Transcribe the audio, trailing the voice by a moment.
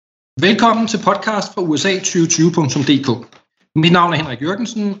Velkommen til podcast fra USA2020.dk. Mit navn er Henrik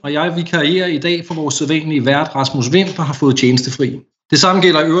Jørgensen, og jeg vikarierer i dag for vores sædvanlige vært Rasmus Wind, der har fået tjenestefri. Det samme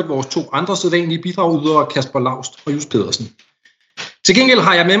gælder i øvrigt vores to andre sædvanlige bidragydere, Kasper Laust og Just Pedersen. Til gengæld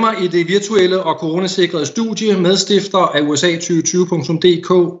har jeg med mig i det virtuelle og coronasikrede studie medstifter af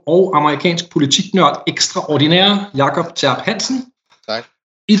USA2020.dk og amerikansk politiknørd ekstraordinær Jakob Terp Hansen. Tak.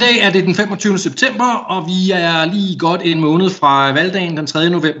 I dag er det den 25. september, og vi er lige godt en måned fra valgdagen den 3.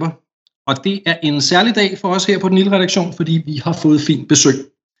 november. Og det er en særlig dag for os her på den lille redaktion, fordi vi har fået fint besøg.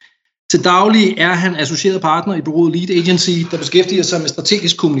 Til daglig er han associeret partner i bureauet Lead Agency, der beskæftiger sig med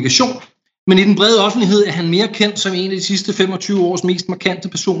strategisk kommunikation. Men i den brede offentlighed er han mere kendt som en af de sidste 25 års mest markante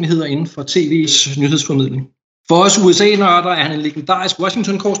personligheder inden for tv's nyhedsformidling. For os USA-nørder er han en legendarisk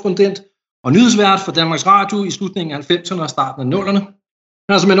Washington-korrespondent og nyhedsvært for Danmarks Radio i slutningen af 90'erne og starten af 00'erne.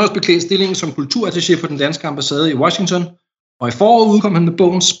 Han har simpelthen også beklædt stillingen som kulturattaché på den danske ambassade i Washington, og i foråret udkom han med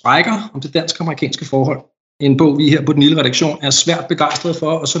bogen Sprækker om det dansk-amerikanske forhold. En bog, vi her på den lille redaktion er svært begejstrede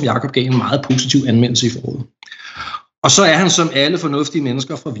for, og som Jakob gav en meget positiv anmeldelse i foråret. Og så er han som alle fornuftige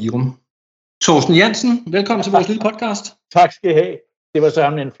mennesker fra Virum. Torsten Jansen, velkommen til vores lille podcast. Tak skal I have. Det var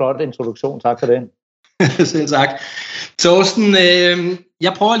sådan en flot introduktion. Tak for den. Selv tak. Torsten,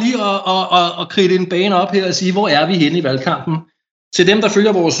 jeg prøver lige at kridte en bane op her og sige, hvor er vi henne i valgkampen? Til dem, der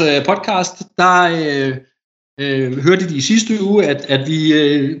følger vores podcast, der hørte de i sidste uge, at vi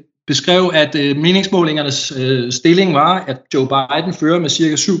beskrev, at meningsmålingernes stilling var, at Joe Biden fører med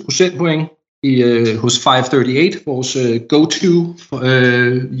cirka 7 procentpoint hos 538, vores go-to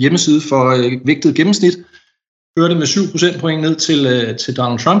hjemmeside for vægtet gennemsnit, førte med 7 procentpoint ned til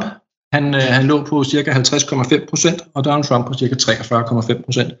Donald Trump. Han lå på cirka 50,5%, og Donald Trump på cirka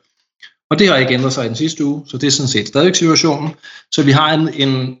 43,5%. Og det har ikke ændret sig i den sidste uge, så det er sådan set stadig situationen. Så vi har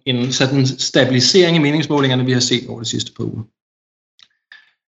en sådan stabilisering i meningsmålingerne, vi har set over de sidste par uger.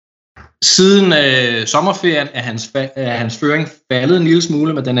 Siden sommerferien er hans føring faldet en lille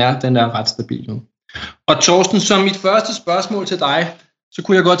smule, men den er ret stabil nu. Og Torsten, som mit første spørgsmål til dig, så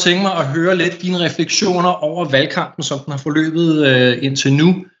kunne jeg godt tænke mig at høre lidt dine refleksioner over valgkampen, som den har forløbet indtil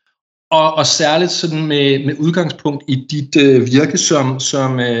nu. Og særligt sådan med udgangspunkt i dit virke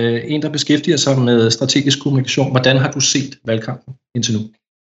som en, der beskæftiger sig med strategisk kommunikation. Hvordan har du set valgkampen indtil nu?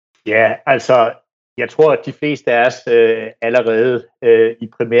 Ja, altså, jeg tror, at de fleste af os allerede i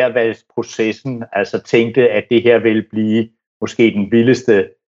primærvalgsprocessen tænkte, at det her ville blive måske den vildeste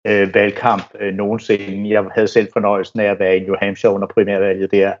valgkamp nogensinde. Jeg havde selv fornøjelsen af at være i New Hampshire under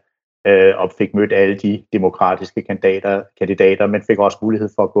primærvalget der, og fik mødt alle de demokratiske kandidater, men fik også mulighed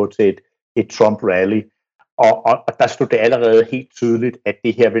for at gå til et Trump-rally. Og der stod det allerede helt tydeligt, at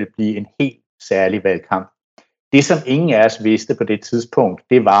det her ville blive en helt særlig valgkamp. Det, som ingen af os vidste på det tidspunkt,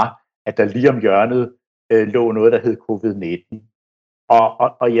 det var, at der lige om hjørnet lå noget, der hed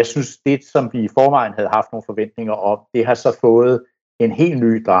COVID-19. Og jeg synes, det, som vi i forvejen havde haft nogle forventninger om, det har så fået en helt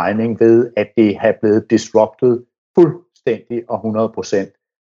ny drejning ved, at det har blevet disrupted fuldstændig og 100%.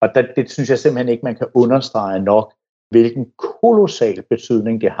 Og det synes jeg simpelthen ikke, man kan understrege nok, hvilken kolossal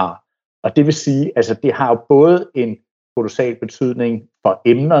betydning det har. Og det vil sige, altså det har jo både en kolossal betydning for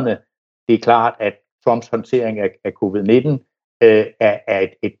emnerne. Det er klart, at Trumps håndtering af covid-19 er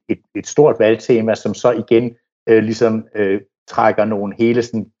et stort valgtema, som så igen trækker nogle hele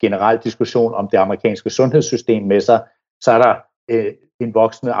sådan generel diskussion om det amerikanske sundhedssystem med sig. Så er der en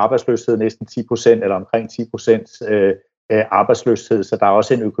voksende arbejdsløshed, næsten 10%, eller omkring 10% arbejdsløshed, så der er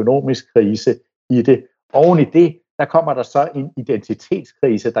også en økonomisk krise i det. Oven i det, der kommer der så en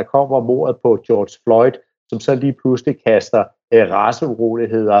identitetskrise, der kommer mordet på George Floyd, som så lige pludselig kaster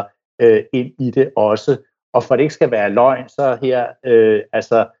raceuroligheder ind i det også. Og for det ikke skal være løgn, så her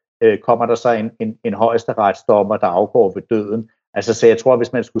kommer der så en højesteretsdommer, der afgår ved døden. Altså, så jeg tror,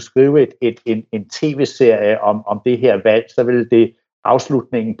 hvis man skulle skrive en tv-serie om det her valg, så ville det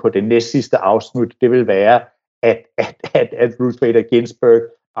afslutningen på det næstsidste afsnit, det vil være, at Ruth Bader Ginsburg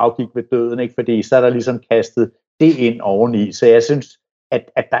afgik ved døden, ikke? Fordi så er der ligesom kastet det ind oveni. Så jeg synes,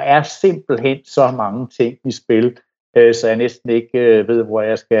 at der er simpelthen så mange ting i spil, så jeg næsten ikke ved, hvor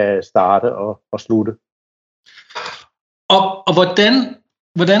jeg skal starte og slutte. Og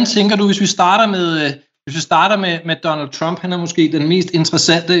hvordan tænker du, hvis vi starter med Donald Trump, han er måske den mest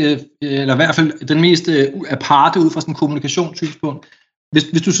interessante, eller i hvert fald den mest aparte ud fra sådan en kommunikationssynspunkt.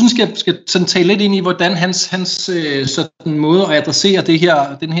 Hvis du skal sådan tale lidt ind i, hvordan hans sådan måde at adressere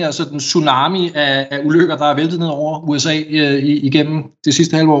den her sådan tsunami af ulykker, der er væltet ned over USA igennem det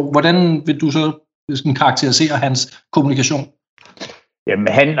sidste halve år, hvordan vil du så karakterisere hans kommunikation? Jamen,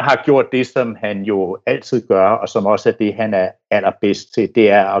 han har gjort det, som han jo altid gør, og som også er det, han er allerbedst til, det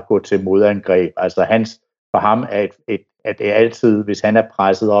er at gå til modangreb. Altså, for ham er at det altid, hvis han er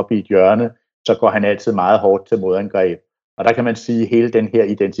presset op i et hjørne, så går han altid meget hårdt til modangreb. Og der kan man sige, at hele den her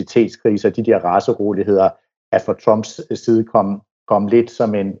identitetskrise og de der raceroligheder er fra Trumps side kom lidt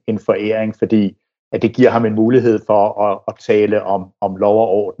som en foræring, fordi at det giver ham en mulighed for at tale om lov og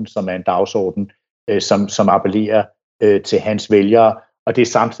orden, som er en dagsorden, som appellerer til hans vælgere. Og det er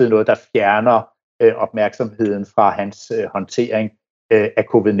samtidig noget, der fjerner opmærksomheden fra hans håndtering af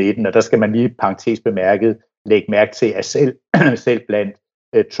covid-19. Og der skal man lige parentes bemærket lægge mærke til, at selv blandt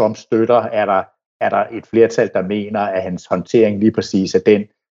Trumps støtter er der et flertal, der mener, at hans håndtering lige præcis af den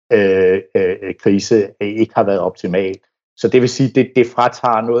krise ikke har været optimal. Så det vil sige, det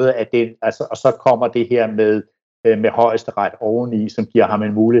fratager noget af det, altså, og så kommer det her med højesteret oveni, som giver ham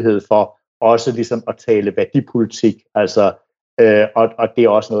en mulighed for også ligesom at tale værdipolitik, altså, og det er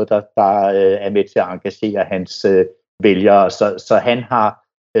også noget, der er med til at engagere hans vælgere. Så han har,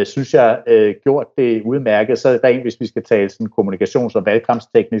 synes jeg, gjort det udmærket. Så rent, hvis vi skal tale sådan kommunikations- og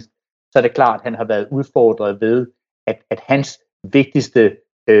valgkampsteknisk, så er det klart, at han har været udfordret ved, at hans vigtigste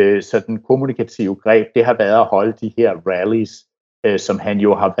sådan kommunikative greb, det har været at holde de her rallies, som han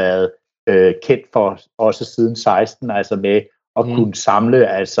jo har været kendt for også siden 16, altså med at kunne samle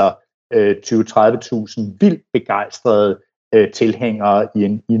altså 20-30.000 vildt begejstrede tilhængere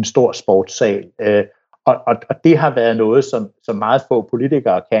i en stor sportssal. Og det har været noget, som meget få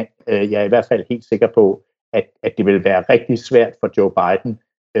politikere kan. Jeg er i hvert fald helt sikker på, at det vil være rigtig svært for Joe Biden,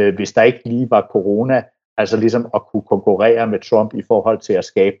 hvis der ikke lige var corona, altså ligesom at kunne konkurrere med Trump i forhold til at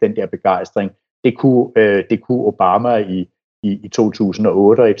skabe den der begejstring. Det kunne Obama i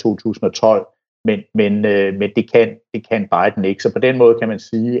 2008 og i 2012, men det kan Biden ikke. Så på den måde kan man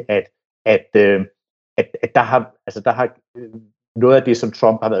sige, at der har noget af det, som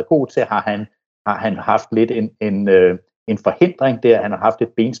Trump har været god til, har han haft lidt en forhindring der. Han har haft et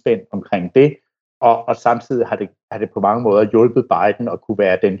benspænd omkring det, og samtidig har det på mange måder hjulpet Biden at kunne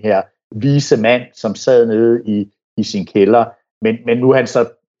være den her vise mand, som sad nede i sin kælder. Men nu er han så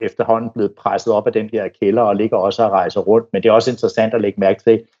efterhånden blevet presset op af den her kælder og ligger også og rejser rundt. Men det er også interessant at lægge mærke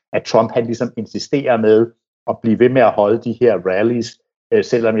til, at Trump han ligesom insisterer med at blive ved med at holde de her rallies,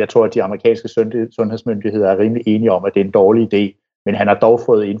 selvom jeg tror, at de amerikanske sundhedsmyndigheder er rimelig enige om, at det er en dårlig idé. Men han har dog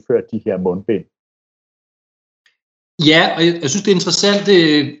fået indført de her mundbind. Ja, og jeg synes, det er interessant,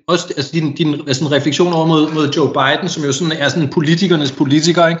 også altså din altså refleksion over mod Joe Biden, som jo sådan er sådan politikernes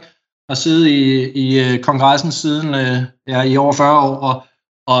politiker, ikke? Har siddet i kongressen siden i over 40 år,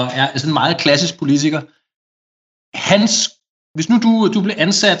 og er sådan en meget klassisk politiker. Hvis nu du blev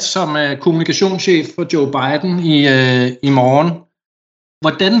ansat som kommunikationschef for Joe Biden i morgen,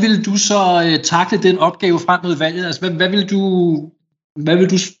 hvordan vil du så takle den opgave frem mod valget? Altså, hvad vil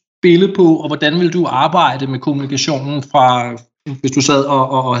du spille på, og hvordan vil du arbejde med kommunikationen hvis du sad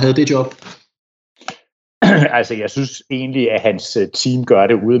og havde det job? Altså, jeg synes egentlig, at hans team gør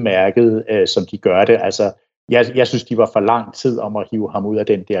det udmærket, som de gør det. Altså, jeg synes, de var for lang tid om at hive ham ud af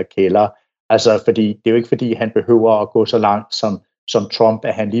den der kælder. Altså, fordi det er jo ikke, fordi han behøver at gå så langt som Trump,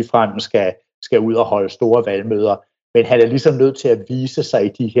 at han ligefrem skal ud og holde store valgmøder. Men han er ligesom nødt til at vise sig i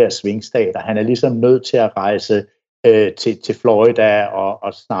de her svingstater. Han er ligesom nødt til at rejse til Florida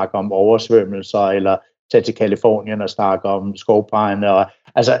og snakke om oversvømmelser, eller tage til Californien og snakke om skovbrænde. Og,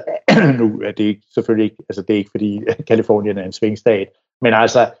 altså, nu er det ikke, selvfølgelig ikke, altså det er ikke fordi Californien er en svingstat,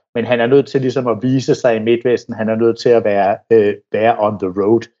 men han er nødt til ligesom at vise sig i Midtvesten. Han er nødt til at være on the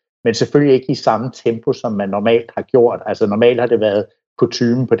road, men selvfølgelig ikke i samme tempo, som man normalt har gjort. Altså normalt har det været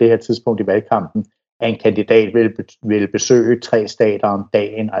kutyme på det her tidspunkt i valgkampen, at en kandidat vil besøge 3 stater om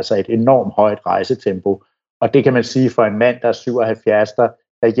dagen, altså et enormt højt rejsetempo. Og det kan man sige for en mand, der er 77,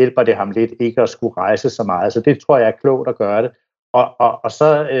 der hjælper det ham lidt ikke at skulle rejse så meget. Så det tror jeg er klogt at gøre det. Og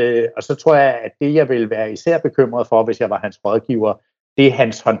så tror jeg, at det, jeg vil være især bekymret for, hvis jeg var hans rådgiver, det er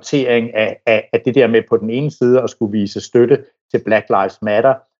hans håndtering af det der med på den ene side at skulle vise støtte til Black Lives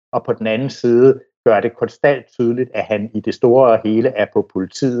Matter, og på den anden side gør det konstant tydeligt, at han i det store og hele er på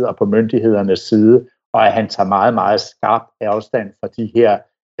politiet og på myndighedernes side, og at han tager meget, meget skarp afstand fra de her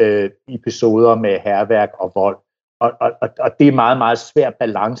episoder med hærværk og vold. Og det er meget, meget svær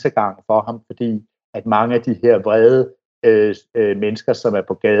balancegang for ham, fordi at mange af de her vrede mennesker, som er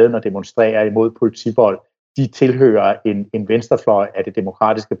på gaden og demonstrerer imod politivold, de tilhører en venstrefløj af det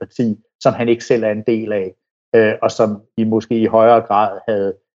demokratiske parti, som han ikke selv er en del af, og som måske i højere grad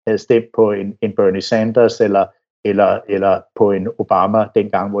havde stemt på en Bernie Sanders eller på en Obama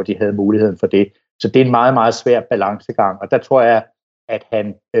dengang, hvor de havde muligheden for det. Så det er en meget, meget svær balancegang, og der tror jeg, at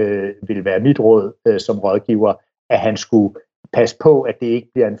han vil være mit råd som rådgiver, at han skulle passe på, at det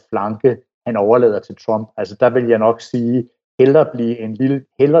ikke bliver en flanke, han overlader til Trump. Altså der vil jeg nok sige,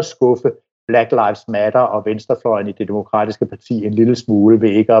 hellere skuffe Black Lives Matter og venstrefløjen i det demokratiske parti en lille smule ved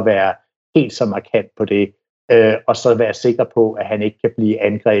ikke at være helt så markant på det, og så være sikker på, at han ikke kan blive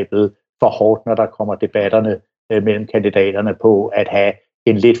angrebet for hårdt, når der kommer debatterne mellem kandidaterne på, at have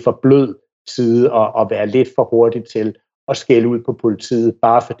en lidt for blød side og være lidt for hurtig til at skælde ud på politiet,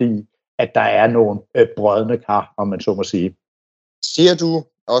 bare fordi, at der er nogle brødne kar, om man så må sige. Siger du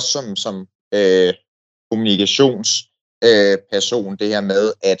også som kommunikationsperson det her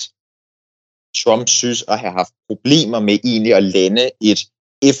med, at Trump synes at have haft problemer med egentlig at lande et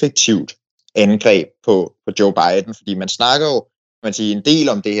effektivt angreb på Joe Biden, fordi man snakker jo, man siger, en del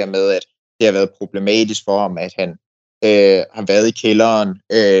om det her med, at det har været problematisk for ham, at han har været i kælderen,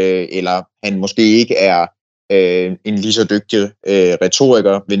 eller han måske ikke er en lige så dygtig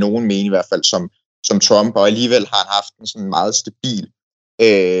retoriker, ved nogen mene i hvert fald, som Trump, og alligevel har han haft en sådan meget stabil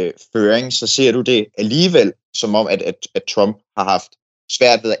føring. Så ser du det alligevel som om, at Trump har haft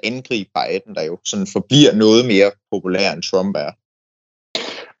svært ved at angribe Biden, der jo sådan forbliver noget mere populær, end Trump er?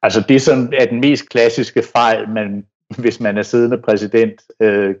 Altså det, som er den mest klassiske fejl, hvis man er siddende præsident,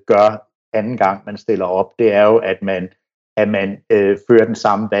 gør anden gang, man stiller op, det er jo, at man fører den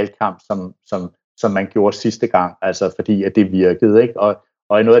samme valgkamp, som man gjorde sidste gang, altså fordi at det virkede, ikke? Og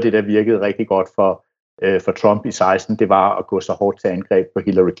noget af det, der virkede rigtig godt for Trump i 16, det var at gå så hårdt til angreb på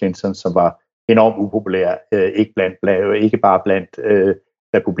Hillary Clinton, som var enormt upopulær, ikke bare blandt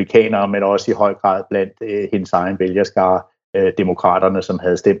republikanere, men også i høj grad blandt hendes egen vælgerskare, demokraterne, som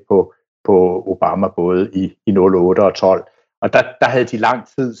havde stemt på Obama både i 08 og 12. Og der havde de lang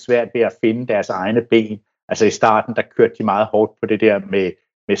tid svært ved at finde deres egne ben. Altså i starten, der kørte de meget hårdt på det der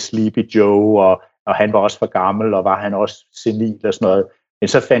med Sleepy Joe, og han var også for gammel, og var han også senil og sådan noget. Men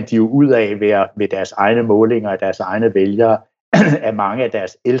så fandt de jo ud af ved deres egne målinger af deres egne vælgere, at mange af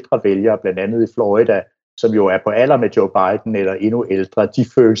deres ældre vælgere, blandt andet i Florida, som jo er på alder med Joe Biden eller endnu ældre, de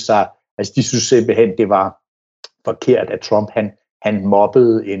følte sig, altså de synes simpelthen, det var forkert, at Trump han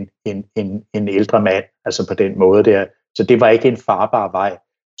mobbede en ældre mand, altså på den måde der. Så det var ikke en farbar vej.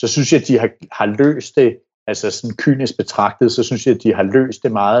 Så synes jeg, at de har løst det, altså sådan kynisk betragtet, så synes jeg, at de har løst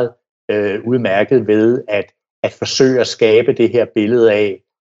det meget udmærket ved at forsøge at skabe det her billede af,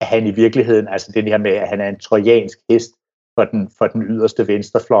 at han i virkeligheden, altså det her med, at han er en trojansk hest for den yderste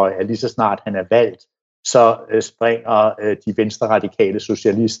venstrefløj, at lige så snart han er valgt, så springer de venstreradikale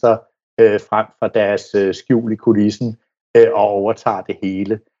socialister frem fra deres skjul i kulissen og overtager det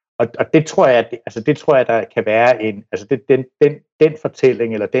hele. Og det tror jeg, der kan være den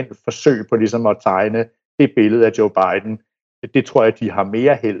fortælling, eller den forsøg på ligesom at tegne det billede af Joe Biden, det tror jeg, de har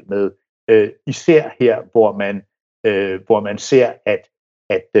mere held med. Især her, hvor man ser, at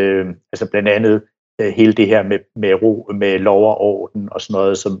altså blandt andet hele det her med lov og orden og sådan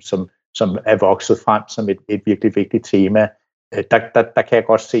noget, som er vokset frem som et virkelig vigtigt tema, der kan jeg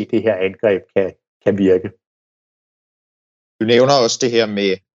godt se, at det her angreb kan virke. Du nævner også det her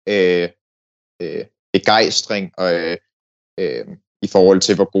med begejstring og i forhold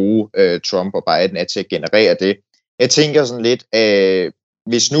til, hvor gode Trump og Biden er til at generere det. Jeg tænker sådan lidt,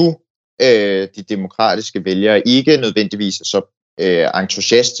 hvis nu de demokratiske vælgere ikke nødvendigvis er så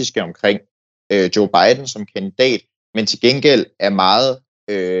entusiastiske omkring Joe Biden som kandidat, men til gengæld er meget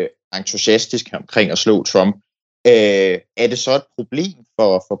entusiastiske omkring at slå Trump, er det så et problem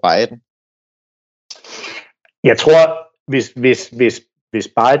for Biden? Jeg tror, hvis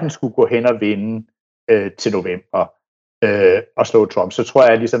Biden skulle gå hen og vinde til november og slå Trump, så tror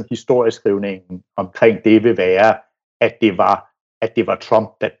jeg, ligesom historieskrivningen omkring det vil være, at det var Trump,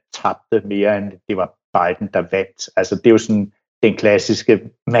 der tabte mere, end det var Biden, der vandt. Altså det er jo sådan den klassiske,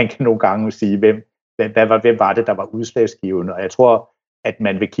 man kan nogle gange sige, hvem var det, der var udslagsgivende. Og jeg tror, at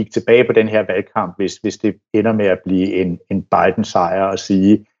man vil kigge tilbage på den her valgkamp, hvis det ender med at blive en Biden-sejr, og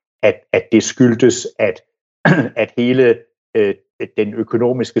sige, at det skyldtes, at hele den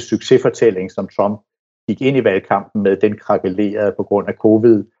økonomiske succesfortælling, som Trump gik ind i valgkampen med, den krakelerede på grund af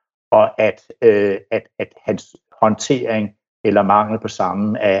covid, og at hans håndtering eller mangel på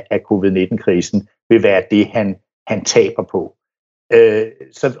samme af covid-19-krisen vil være det, han taber på.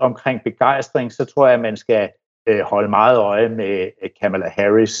 Så omkring begejstring, så tror jeg, at man skal holde meget øje med Kamala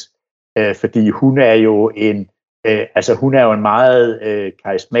Harris, fordi hun er jo en meget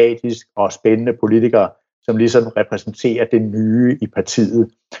karismatisk og spændende politiker, som ligesom repræsenterer det nye i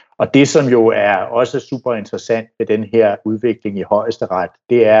partiet. Og det, som jo er også super interessant ved den her udvikling i højesteret,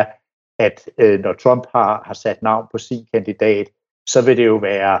 det er, at når Trump har sat navn på sin kandidat, så vil det jo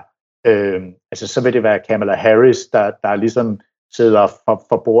være, Kamala Harris, der ligesom sidder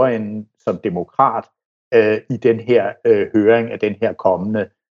for bordenden som demokrat i den her høring af den her kommende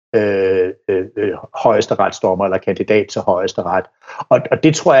højesteretsdommer eller kandidat til højesteret. Og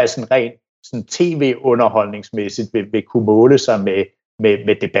det tror jeg er sådan rent sådan tv-underholdningsmæssigt vil kunne måle sig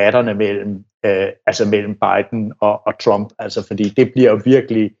med debatterne mellem Biden og Trump, altså fordi det bliver jo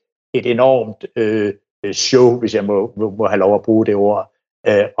virkelig et enormt show, hvis jeg må have lov at bruge det ord,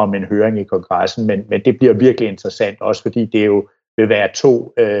 om en høring i kongressen, men det bliver virkelig interessant, også fordi det jo vil være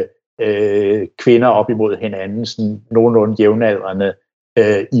to kvinder op imod hinanden, sådan nogenlunde jævnaldrende,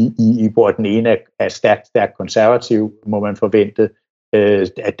 hvor den ene er stærkt konservativ, må man forvente,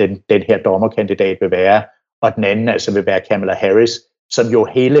 at den her dommerkandidat vil være, og den anden altså vil være Kamala Harris, som jo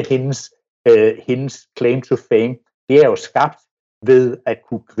hele hendes claim to fame, det er jo skabt ved at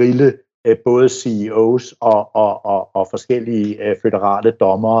kunne grille både CEOs og forskellige føderale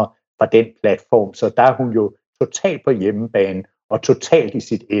dommere fra den platform, så der er hun jo totalt på hjemmebane og totalt i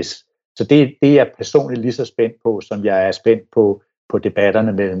sit S. Så det er jeg personligt lige så spændt på, som jeg er spændt på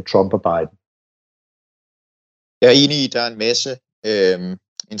debatterne mellem Trump og Biden. Jeg er enig i, at der er en masse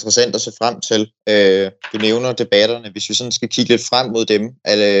interessant at se frem til. Du nævner debatterne, hvis vi sådan skal kigge lidt frem mod dem.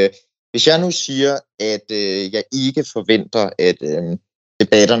 Hvis jeg nu siger, at jeg ikke forventer, at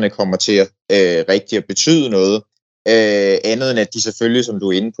debatterne kommer til rigtig at betyde noget, andet end at de selvfølgelig, som du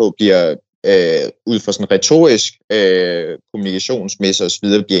er inde på, bliver ud fra sådan retorisk kommunikationsmæssigt og så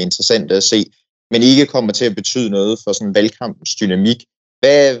videre, bliver interessant at se, men ikke kommer til at betyde noget for sådan valgkampens dynamik.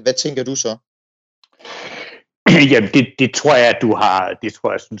 Hvad tænker du så? Jamen, det tror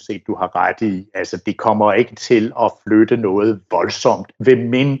jeg, sådan set, du har ret i. Altså, det kommer ikke til at flytte noget voldsomt, ved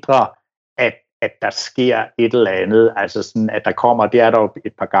mindre, at der sker et eller andet, altså sådan, at der kommer, det er der jo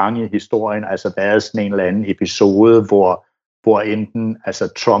et par gange i historien, altså været sådan en eller anden episode, hvor enten altså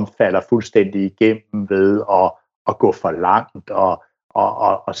Trump falder fuldstændig igennem ved at gå for langt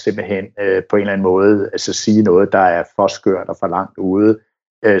og simpelthen på en eller anden måde altså sige noget, der er for skørt og for langt ude,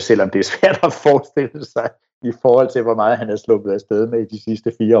 selvom det er svært at forestille sig i forhold til, hvor meget han er sluppet afsted med i de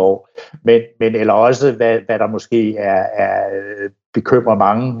sidste 4 år. Men eller også, hvad der måske er bekymrer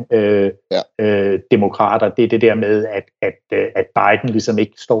mange demokrater, det er det der med, at Biden ligesom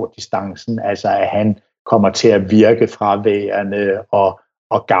ikke står distancen, altså at han kommer til at virke fraværende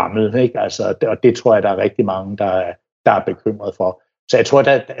og gammel, ikke? Altså, og det tror jeg, der er rigtig mange, der er bekymret for. Så jeg tror,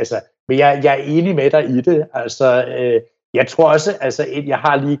 men jeg er enig med dig i det, altså jeg tror også, altså jeg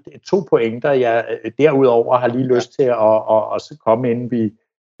har lige 2 pointer, jeg derudover har lige lyst til at komme inden vi,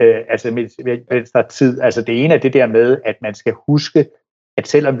 mens der er tid. Altså det ene er det der med, at man skal huske, at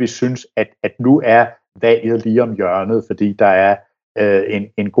selvom vi synes, at nu er valget lige om hjørnet, fordi der er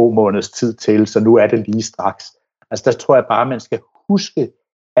en god måneds tid til, så nu er det lige straks. Altså der tror jeg bare, man skal huske,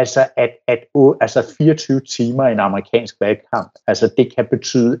 altså at 24 timer i en amerikansk valgkamp, altså det kan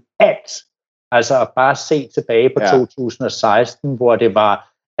betyde alt. Altså at bare se tilbage på 2016, hvor det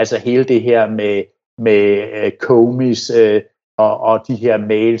var altså hele det her med Comey's og de her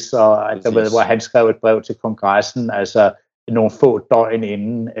mails, og altså, hvor han skrev et brev til kongressen, altså nogle få døgn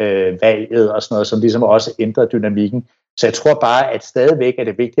inden valget og sådan noget, som ligesom også ændrede dynamikken. Så jeg tror bare, at stadigvæk er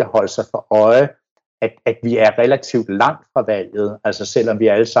det vigtigt at holde sig for øje, at vi er relativt langt fra valget, altså selvom vi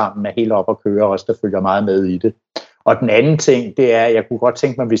alle sammen er helt op at køre, også der følger meget med i det. Og den anden ting, det er, jeg kunne godt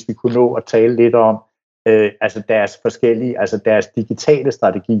tænke mig, hvis vi kunne nå at tale lidt om altså deres forskellige, altså deres digitale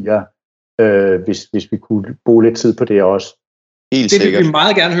strategier, hvis vi kunne bruge lidt tid på det også. Helt sikkert. Det vil vi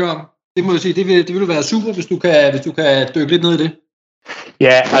meget gerne høre om. Det må jeg sige, det vil være super, hvis du kan dykke lidt ned i det.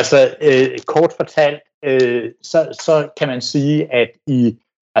 Ja, altså kort fortalt, så kan man sige, at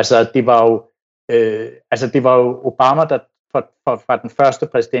det var jo Obama, der fra den første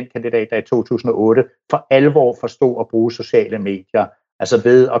præsidentkandidat, der i 2008 for alvor forstod at bruge sociale medier, altså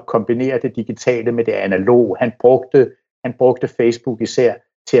ved at kombinere det digitale med det analoge. Han brugte Facebook især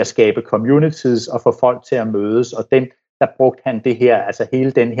til at skabe communities og få folk til at mødes, og der brugte han det her, altså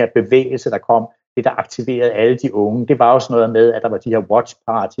hele den her bevægelse, der kom, det der aktiverede alle de unge. Det var jo sådan noget med, at der var de her watch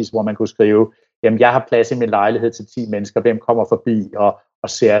parties, hvor man kunne skrive, jamen jeg har plads i min lejlighed til 10 mennesker, hvem kommer forbi og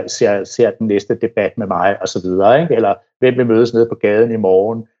ser den næste debat med mig, og så videre, ikke? Eller hvem vil mødes nede på gaden i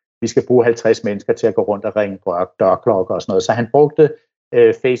morgen, vi skal bruge 50 mennesker til at gå rundt og ringe dørklokker og sådan noget. Så han brugte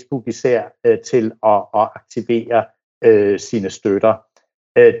Facebook især til at aktivere sine støtter.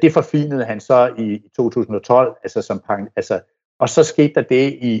 Det forfinede han så i 2012, og så skete der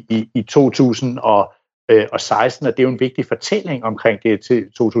det i 2016, og det er jo en vigtig fortælling omkring det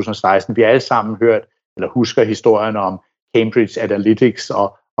til 2016. Vi har alle sammen hørt, eller husker historien om Cambridge Analytics,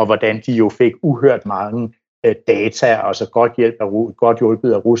 og hvordan de jo fik uhørt mange data, og så godt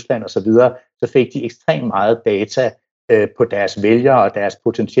hjulpet af Rusland osv., så fik de ekstremt meget data på deres vælgere og deres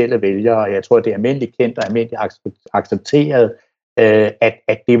potentielle vælgere, og jeg tror, det er almindeligt kendt og almindeligt accepteret,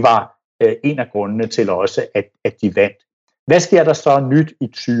 at det var en af grundene til også, at de vandt. Hvad sker der så nyt i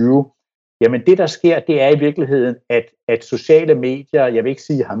 20? Jamen det, der sker, det er i virkeligheden, at sociale medier, jeg vil ikke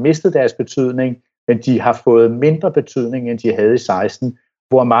sige, har mistet deres betydning, men de har fået mindre betydning, end de havde i 16,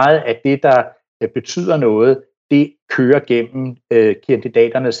 hvor meget af det, der betyder noget, det kører gennem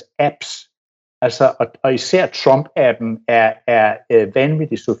kandidaternes apps. Altså, og især Trump-appen er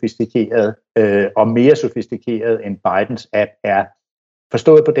vanvittigt sofistikeret, og mere sofistikeret end Bidens app er.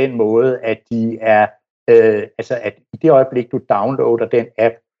 Forstået på den måde, at de er, at i det øjeblik, du downloader den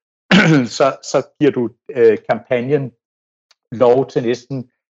app, så giver du kampagnen lov til næsten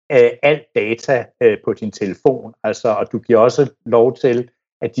alt data på din telefon. Altså, og du giver også lov til,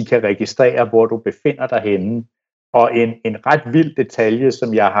 at de kan registrere, hvor du befinder dig henne. Og en ret vild detalje,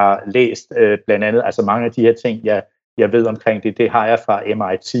 som jeg har læst, blandt andet, altså mange af de her ting, jeg ved omkring det har jeg fra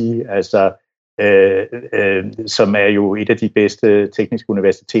MIT, altså, som er jo et af de bedste tekniske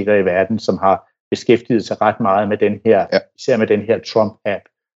universiteter i verden, som har beskæftiget sig ret meget med den her, især med den her Trump-app.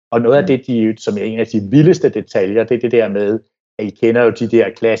 Og noget af det, som er en af de vildeste detaljer, det er det der med, at I kender jo de der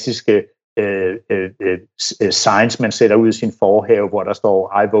klassiske signs, man sætter ud i sin forhave, hvor der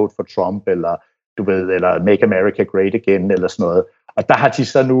står, I vote for Trump, eller du ved, eller Make America Great Again, eller sådan noget. Og der har de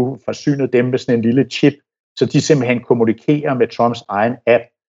så nu forsynet dem med sådan en lille chip, så de simpelthen kommunikerer med Trumps egen app,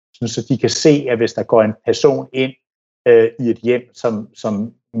 så de kan se, at hvis der går en person ind i et hjem,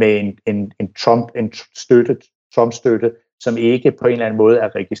 som med en Trump-støtte, som ikke på en eller anden måde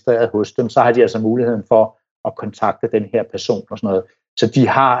er registreret hos dem, så har de altså muligheden for at kontakte den her person og sådan noget. Så de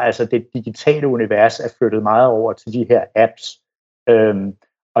har altså det digitale univers er flyttet meget over til de her apps.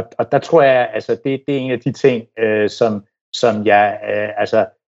 Og der tror jeg, altså det er en af de ting, som jeg altså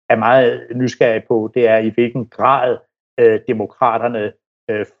er meget nysgerrig på, det er i hvilken grad demokraterne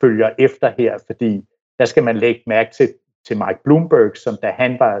følger efter her, fordi der skal man lægge mærke til Mike Bloomberg, som da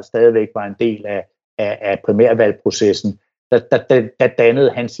han stadigvæk var en del af primærvalgprocessen, der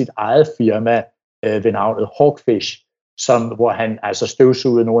dannede han sit eget firma ved navnet Hawkfish, hvor han altså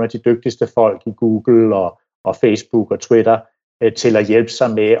støvsugede nogle af de dygtigste folk i Google og Facebook og Twitter til at hjælpe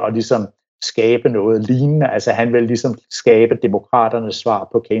sig med at ligesom skabe noget lignende. Altså han vil ligesom skabe demokraternes svar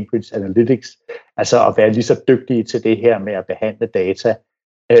på Cambridge Analytics, altså at være lige så dygtige til det her med at behandle data.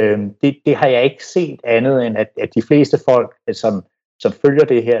 Det har jeg ikke set andet end, at de fleste folk, som følger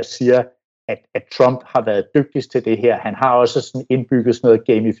det her, siger, at Trump har været dygtigst til det her. Han har også sådan indbygget sådan noget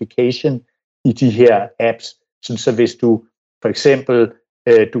gamification i de her apps, så hvis du for eksempel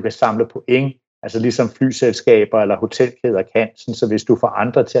du kan samle point, altså ligesom flyselskaber eller hotelkæder kan, så hvis du får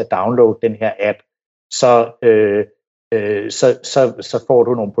andre til at downloade den her app, så får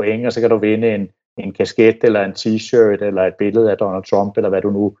du nogle point, og så kan du vinde en kasket eller en t-shirt eller et billede af Donald Trump, eller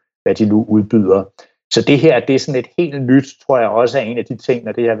hvad de nu udbyder. Så det her, det er sådan et helt nyt, tror jeg også er en af de ting,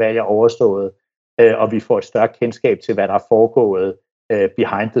 når det her valg er overstået, og vi får et større kendskab til, hvad der er foregået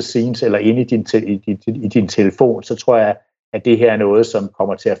behind the scenes, eller inde i din telefon, så tror jeg, at det her er noget, som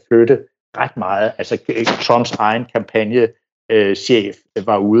kommer til at flytte ret meget. Altså Trumps egen kampagnechef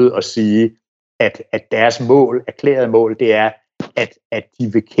var ude og sige, at deres erklærede mål, det er, at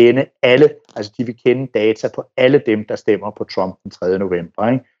de vil kende de vil kende data på alle dem, der stemmer på Trump den 3.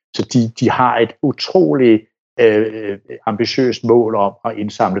 november. Ikke? Så de har et utroligt ambitiøst mål om at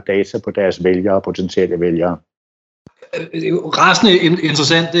indsamle data på deres vælgere og potentielle vælgere. Rasende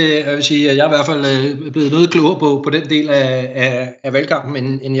interessant. Jeg vil sige, at jeg er i hvert fald blevet noget klogere på den del af valgkampen,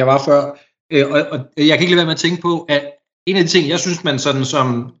 end jeg var før. Og jeg kan ikke lade være med at tænke på, at en af de ting, jeg synes, man sådan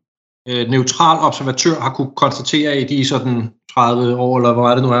som neutral observatør har kunne konstatere i de sådan 30 år, eller hvor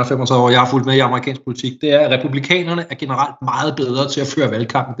er det nu er, 35 år, jeg har fulgt med i amerikansk politik, det er, at republikanerne er generelt meget bedre til at føre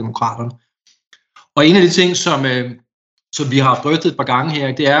valgkamp end demokraterne. Og en af de ting, som vi har drøftet et par gange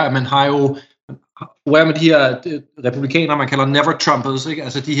her, det er, at man har jo med de her republikanere, man kalder never Trumpers, ikke?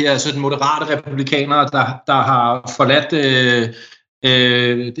 Altså de her sådan moderate republikanere, der har forladt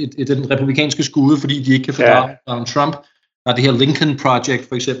den republikanske skude, fordi de ikke kan fordrage Donald Trump. Der er det her Lincoln Project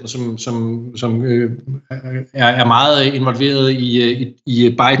for eksempel, som er meget involveret i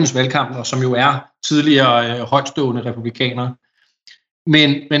Bidens valgkamp, og som jo er tidligere højtstående republikanere.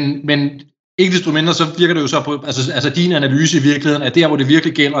 Men ikke desto mindre, så virker det jo så på, altså din analyse i virkeligheden, at der, hvor det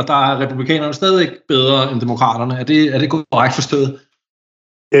virkelig gælder, der er republikanerne stadig bedre end demokraterne. Er det korrekt forstået?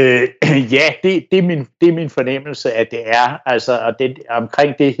 Ja, det er min fornemmelse, at det er. Altså, og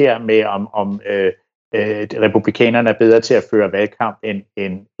omkring det her med, om republikanerne er bedre til at føre valgkamp,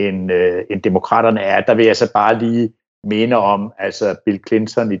 end demokraterne er, der vil jeg så bare lige minde om, altså Bill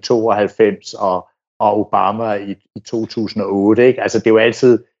Clinton i 92 og Obama i 2008. Ikke? Altså, det er jo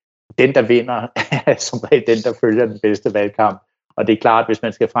altid den, der vinder, som regel den, der følger den bedste valgkamp. Og det er klart, at hvis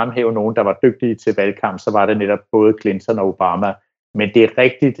man skal fremhæve nogen, der var dygtige til valgkamp, så var det netop både Clinton og Obama. Men det er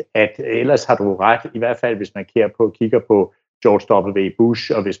rigtigt, at ellers har du ret, i hvert fald hvis man kigger på George W.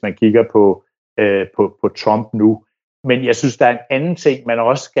 Bush, og hvis man kigger på Trump nu. Men jeg synes, der er en anden ting, man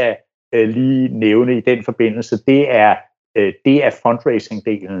også skal lige nævne i den forbindelse, det er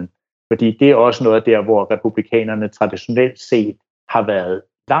fundraising-delen. Fordi det er også noget der, hvor republikanerne traditionelt set har været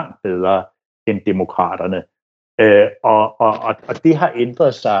langt bedre end demokraterne. Og det har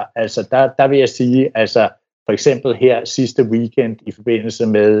ændret sig. Altså, der vil jeg sige, altså for eksempel her sidste weekend i forbindelse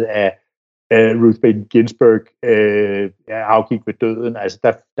med, at Ruth Bader Ginsburg afgik ved døden,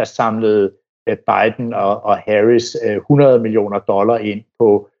 altså der samlede Biden og Harris $100 million ind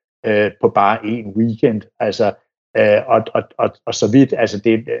på bare en weekend. Altså, og så vidt, altså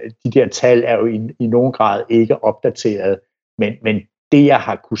de der tal er jo i nogen grad ikke opdateret, men det jeg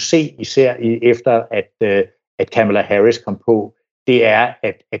har kunne se, især efter at Kamala Harris kom på, det er,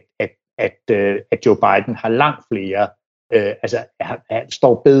 at Joe Biden har langt flere, han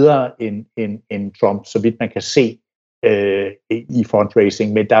står bedre end Trump, så vidt man kan se i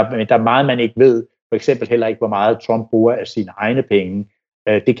fundraising, men der er meget, man ikke ved, for eksempel heller ikke, hvor meget Trump bruger af sine egne penge.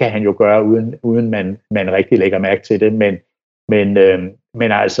 Det kan han jo gøre, uden man rigtig lægger mærke til det,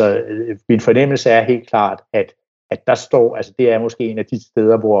 men altså, min fornemmelse er helt klart, at der står, altså det er måske en af de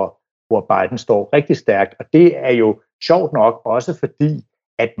steder, hvor Biden står rigtig stærkt, og det er jo sjovt nok også fordi,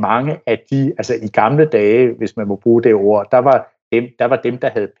 at mange af de, altså i gamle dage, hvis man må bruge det ord, der var dem, der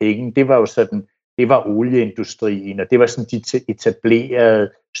havde penge, det var jo sådan, det var olieindustrien, og det var sådan de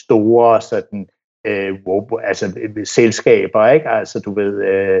etablerede, store sådan, selskaber, ikke? Altså du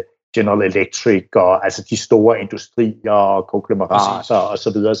ved, General Electric, og altså de store industrier og konglomerater og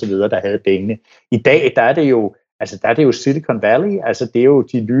så videre, der havde pengene. I dag, der er det jo Silicon Valley, altså det er jo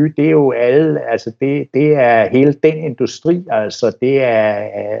de nye, det er jo alle, altså det er hele den industri, altså det er,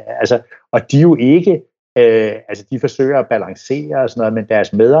 altså, og de er jo ikke, altså de forsøger at balancere og sådan noget, men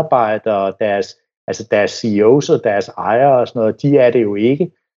deres medarbejdere, deres CEOs og deres ejere og sådan noget, de er det jo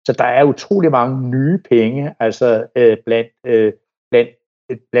ikke. Så der er utrolig mange nye penge, altså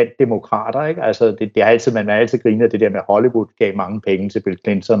blandt demokrater, ikke? Altså det er altid, man altid griner det der med Hollywood gav mange penge til Bill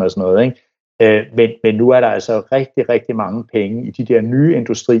Clinton og sådan noget, ikke? Men nu er der altså rigtig, rigtig mange penge i de der nye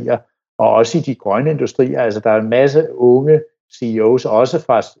industrier, og også i de grønne industrier. Altså der er en masse unge CEOs, også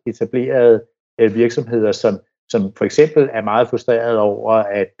fra etablerede virksomheder, som for eksempel er meget frustreret over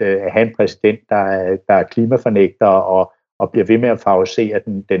at have en præsident, der er klimafornægter og bliver ved med at favorisere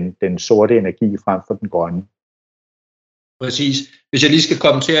den sorte energi frem for den grønne. Præcis. Hvis jeg lige skal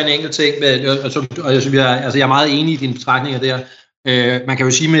kommentere en enkelt ting, jeg er meget enig i dine betragtninger der. Man kan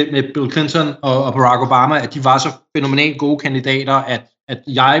jo sige med Bill Clinton og Barack Obama, at de var så fænomenalt gode kandidater, at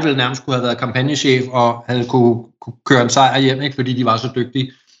jeg ville nærmest kunne have været kampagnechef og havde kunne køre en sejr hjem, ikke, fordi de var så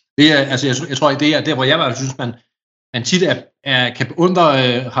dygtige. Jeg tror, det er der, hvor jeg synes, man tit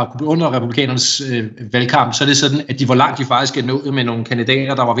har kunnet beundre republikanernes valgkamp, så er det sådan, at de var langt de faktisk er nået med nogle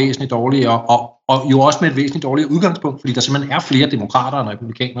kandidater, der var væsentligt dårlige, og jo også med et væsentligt dårligt udgangspunkt, fordi der simpelthen er flere demokrater end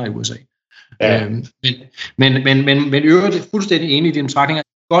republikanere i USA. Ja. Men øvrigt er fuldstændig enig i dine betragtninger.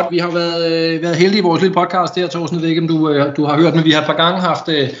 Godt, vi har været heldige i vores lille podcast der, Thorsten. Jeg ved ikke, om du har hørt, men vi har et par gange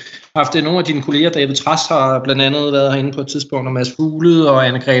haft nogle af dine kolleger. David Trads har blandt andet været herinde på et tidspunkt, og Mads Fuglede og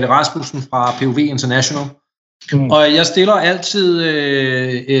Anne-Grethe Rasmussen fra POV International. Og jeg stiller altid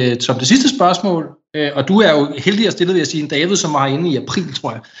som det sidste spørgsmål, og du er jo heldig at stille, vil jeg sige, en David, som var inde i april,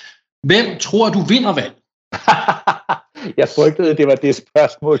 tror jeg. Hvem tror du vinder valget? Jeg frygtede, det var det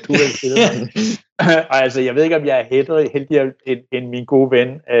spørgsmål, du havde stillet mig. Altså, jeg ved ikke, om jeg er heldigere end min gode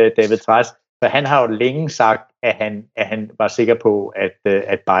ven, David Trads, for han har jo længe sagt, at han var sikker på,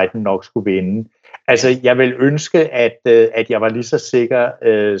 at Biden nok skulle vinde. Altså, jeg vil ønske, at jeg var lige så sikker,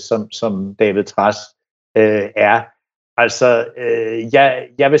 som David Trads er. Altså,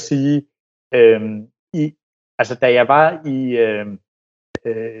 jeg vil sige, da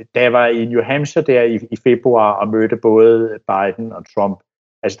jeg var i New Hampshire der i februar og mødte både Biden og Trump,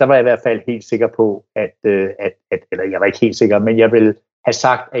 altså der var jeg i hvert fald helt sikker på, eller jeg var ikke helt sikker, men jeg ville have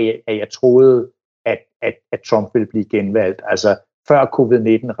sagt, at jeg troede, at Trump ville blive genvalgt. Altså før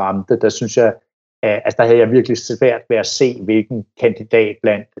covid-19 ramte, der synes jeg, der havde jeg virkelig svært ved at se, hvilken kandidat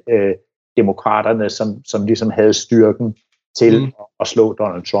blandt demokraterne, som ligesom havde styrken til at slå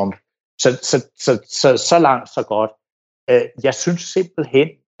Donald Trump. Så langt, så godt. Jeg synes simpelthen,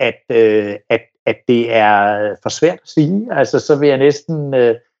 at det er for svært at sige. Altså, så vil jeg næsten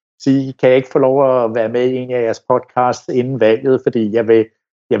sige, kan jeg ikke få lov at være med i en af jeres podcasts inden valget, fordi jeg vil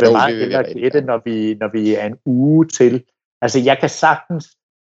meget hellere gætte, når vi er en uge til. Altså, jeg kan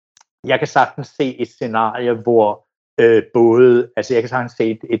sagtens se et scenarie, hvor jeg kan sagtens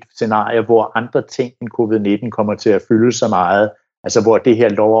se et scenarie, hvor andre ting end covid-19 kommer til at fylde så meget, altså hvor det her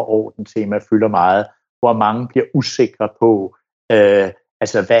lov- og orden-tema fylder meget, hvor mange bliver usikre på,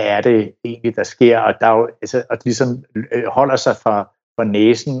 altså hvad er det egentlig, der sker, og der er jo, altså, og ligesom holder sig fra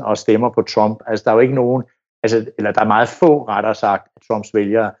næsen og stemmer på Trump. Altså der er jo ikke nogen, altså, eller der er meget få, rettere sagt, af Trumps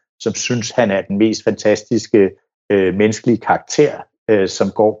vælgere, som synes, han er den mest fantastiske menneskelige karakter,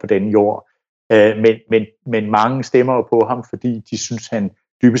 som går på denne jord. Men mange stemmer jo på ham, fordi de synes, han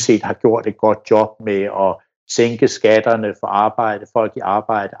dybest set har gjort et godt job med at sænke skatterne for arbejde, folk i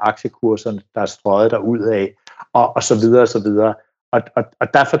arbejde, aktiekurserne, der er strøget derudad, og så videre, og så videre.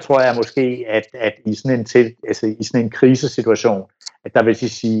 Og derfor tror jeg måske, at i sådan en krisesituation, at der vil de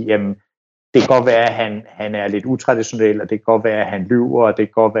sige, jamen, det kan godt være, at han er lidt utraditionel, og det kan godt være, at han lyver, og det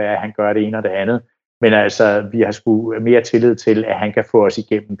kan godt være, at han gør det ene og det andet. Men altså, vi har sgu mere tillid til, at han kan få os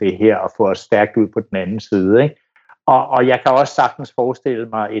igennem det her, og få os stærkt ud på den anden side, ikke? Og jeg kan også sagtens forestille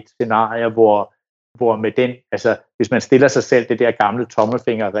mig et scenarie, hvor med den, altså hvis man stiller sig selv det der gamle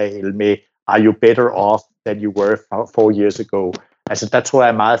tommelfingerregel med, are you better off than you were 4 years ago? Altså der tror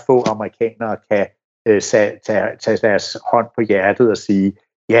jeg meget få amerikanere kan tage deres hånd på hjertet og sige,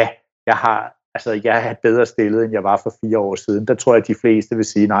 ja, jeg er bedre stillet, end jeg var for 4 år siden. Der tror jeg, at de fleste vil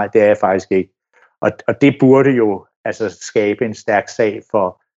sige, nej, det er jeg faktisk ikke. Og det burde jo altså skabe en stærk sag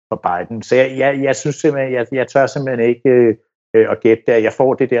for Biden. Så jeg synes simpelthen, jeg tør simpelthen ikke at gætte der. Jeg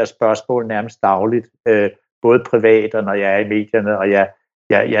får det der spørgsmål nærmest dagligt, både privat og når jeg er i medierne, og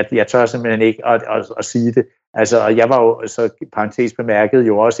jeg tør simpelthen ikke at sige det. Altså, og jeg var jo, så parentes bemærket,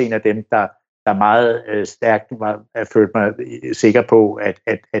 jo også en af dem, der meget stærkt følte mig sikker på,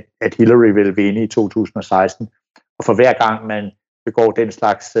 at Hillary ville vinde i 2016. Og for hver gang man begår den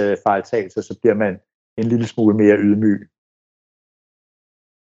slags fejltagelser, så bliver man en lille smule mere ydmyg.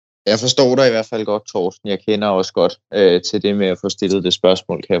 Jeg forstår dig i hvert fald godt, Torsten. Jeg kender også godt til det med at få stillet det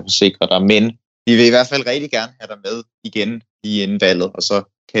spørgsmål, kan jeg forsikre dig. Men vi vil i hvert fald rigtig gerne have dig med igen lige inden valget, og så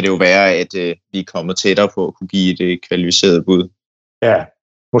kan det jo være, at vi er kommet tættere på at kunne give et kvalificeret bud. Ja,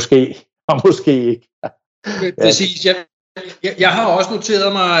 måske, og måske ikke. Præcis, jeg har også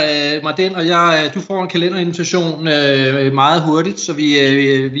noteret mig den, og du får en kalenderinvitation meget hurtigt, så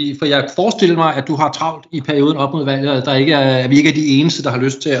for jeg forestiller mig, at du har travlt i perioden op mod valget, at vi ikke er de eneste, der har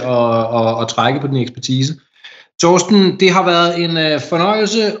lyst til at trække på din ekspertise. Torsten, det har været en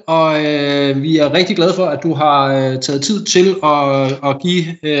fornøjelse, og vi er rigtig glade for, at du har taget tid til at give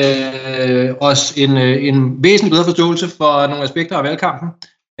os en væsentlig bedre forståelse for nogle aspekter af valgkampen.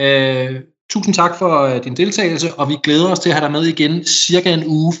 Tusind tak for din deltagelse, og vi glæder os til at have dig med igen cirka en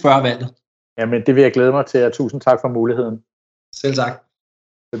uge før valget. Jamen, det vil jeg glæde mig til, og tusind tak for muligheden. Selv tak.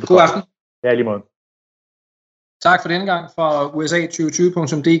 God aften. Ja, lige måde. Tak for denne gang fra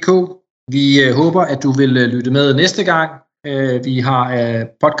USA2020.dk. Vi håber, at du vil lytte med næste gang. Vi har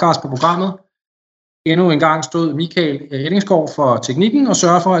podcast på programmet. Endnu en gang stod Michael Ellingsgaard for teknikken og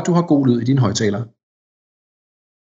sørger for, at du har god lyd i dine højttalere.